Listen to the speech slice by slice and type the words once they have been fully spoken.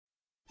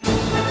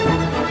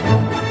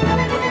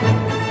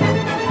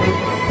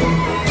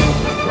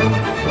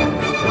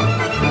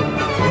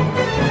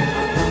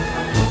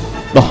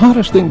The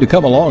hottest thing to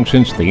come along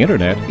since the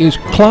internet is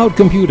cloud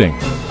computing.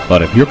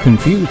 But if you're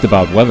confused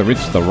about whether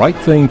it's the right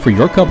thing for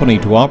your company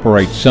to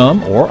operate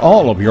some or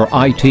all of your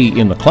IT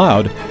in the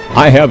cloud,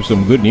 I have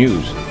some good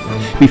news.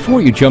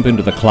 Before you jump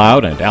into the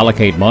cloud and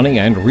allocate money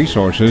and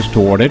resources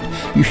toward it,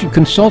 you should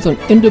consult an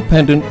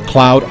independent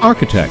cloud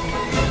architect.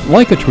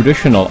 Like a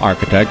traditional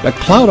architect, a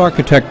cloud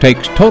architect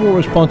takes total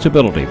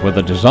responsibility for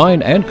the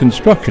design and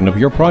construction of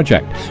your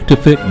project to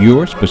fit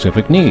your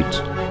specific needs.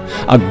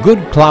 A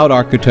good cloud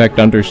architect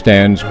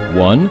understands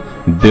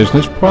 1.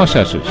 Business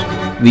processes,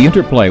 the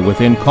interplay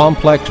within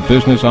complex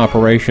business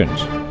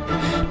operations.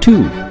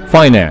 2.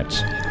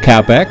 Finance,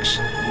 CapEx,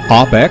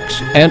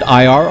 OpEx, and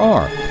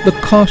IRR, the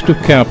cost of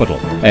capital,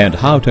 and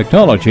how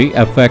technology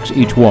affects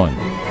each one.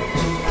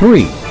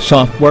 3.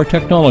 Software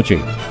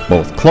technology,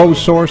 both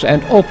closed source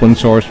and open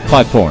source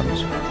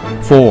platforms.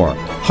 4.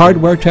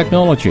 Hardware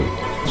technology,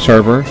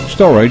 server,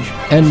 storage,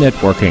 and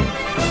networking.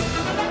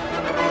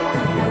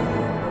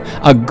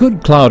 A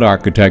good cloud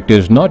architect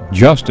is not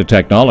just a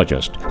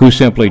technologist who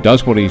simply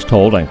does what he's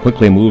told and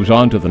quickly moves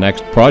on to the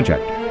next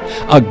project.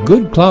 A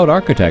good cloud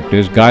architect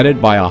is guided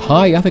by a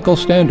high ethical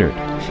standard.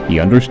 He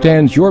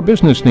understands your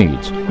business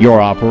needs, your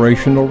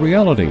operational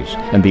realities,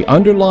 and the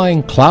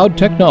underlying cloud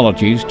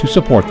technologies to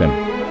support them.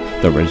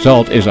 The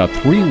result is a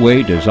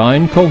three-way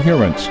design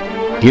coherence.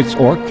 It's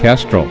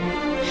orchestral.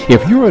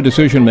 If you're a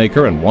decision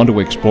maker and want to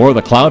explore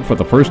the cloud for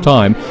the first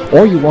time,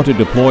 or you want to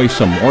deploy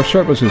some more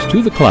services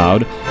to the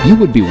cloud, you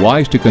would be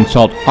wise to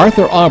consult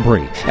Arthur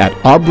Aubrey at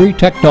Aubrey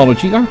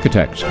Technology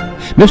Architects.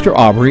 Mr.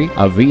 Aubrey,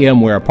 a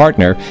VMware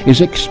partner,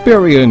 is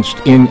experienced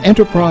in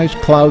enterprise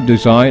cloud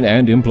design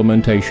and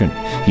implementation.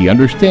 He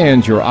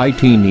understands your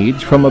IT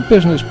needs from a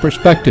business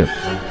perspective.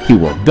 He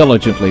will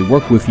diligently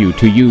work with you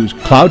to use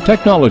cloud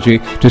technology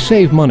to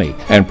save money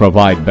and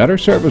provide better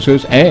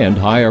services and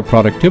higher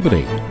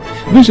productivity.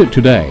 Visit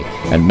today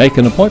and make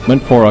an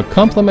appointment for a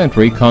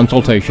complimentary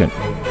consultation.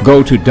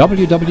 Go to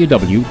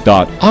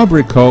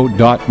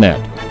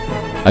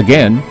www.aubreyco.net.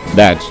 Again,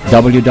 that's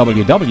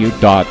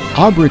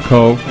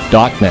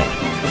www.aubreyco.net.